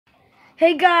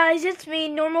Hey guys, it's me,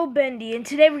 Normal Bendy, and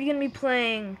today we're going to be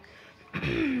playing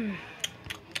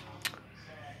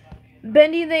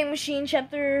Bendy the Ink Machine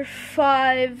Chapter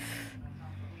 5,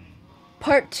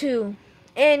 Part 2.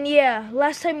 And yeah,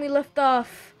 last time we left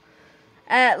off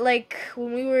at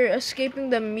when we were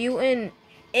escaping the mutant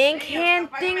ink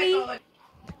hand thingy.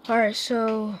 Alright,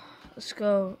 so let's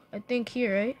go. I think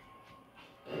here, right?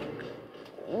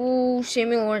 Ooh,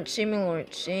 Sammy Lawrence.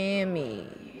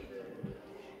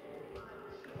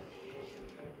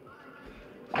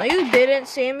 No, you didn't,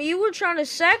 Sammy. You were trying to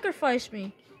sacrifice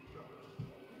me.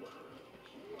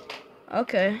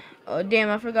 Okay. Oh, damn,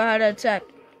 I forgot how to attack.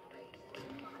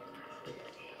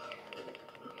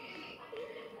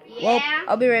 Yeah. Well,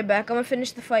 I'll be right back. I'm gonna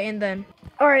finish the fight and then.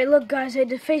 Alright, look, guys. I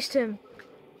defaced him.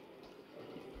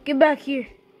 Get back here.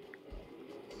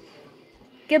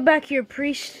 Get back here,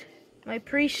 priest. My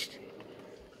priest.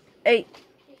 Hey,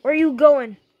 where are you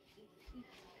going?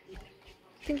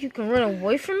 Think you can run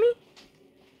away from me?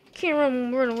 You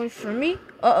can't run away from me.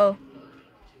 Uh-oh.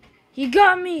 He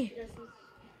got me.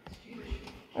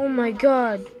 Oh, my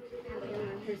God.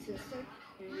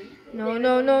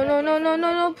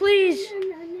 No, please.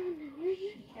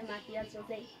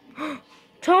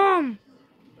 Tom!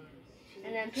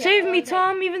 Save me,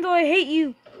 Tom, even though I hate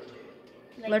you.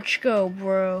 Let's go,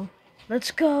 bro.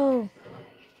 Let's go.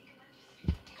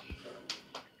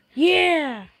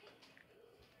 Yeah!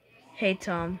 Hey,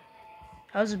 Tom.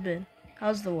 How's it been?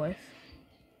 How's the wife?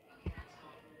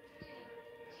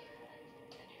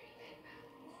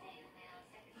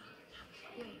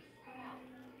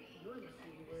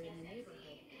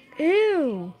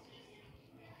 Ew!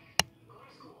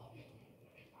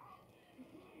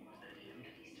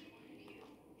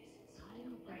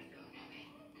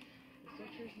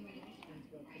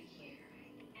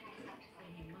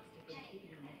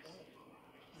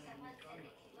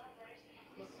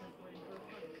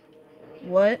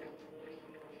 What?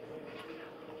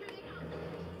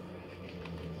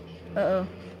 Uh-oh.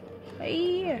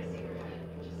 Hey,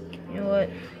 you know what?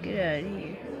 Get out of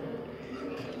here.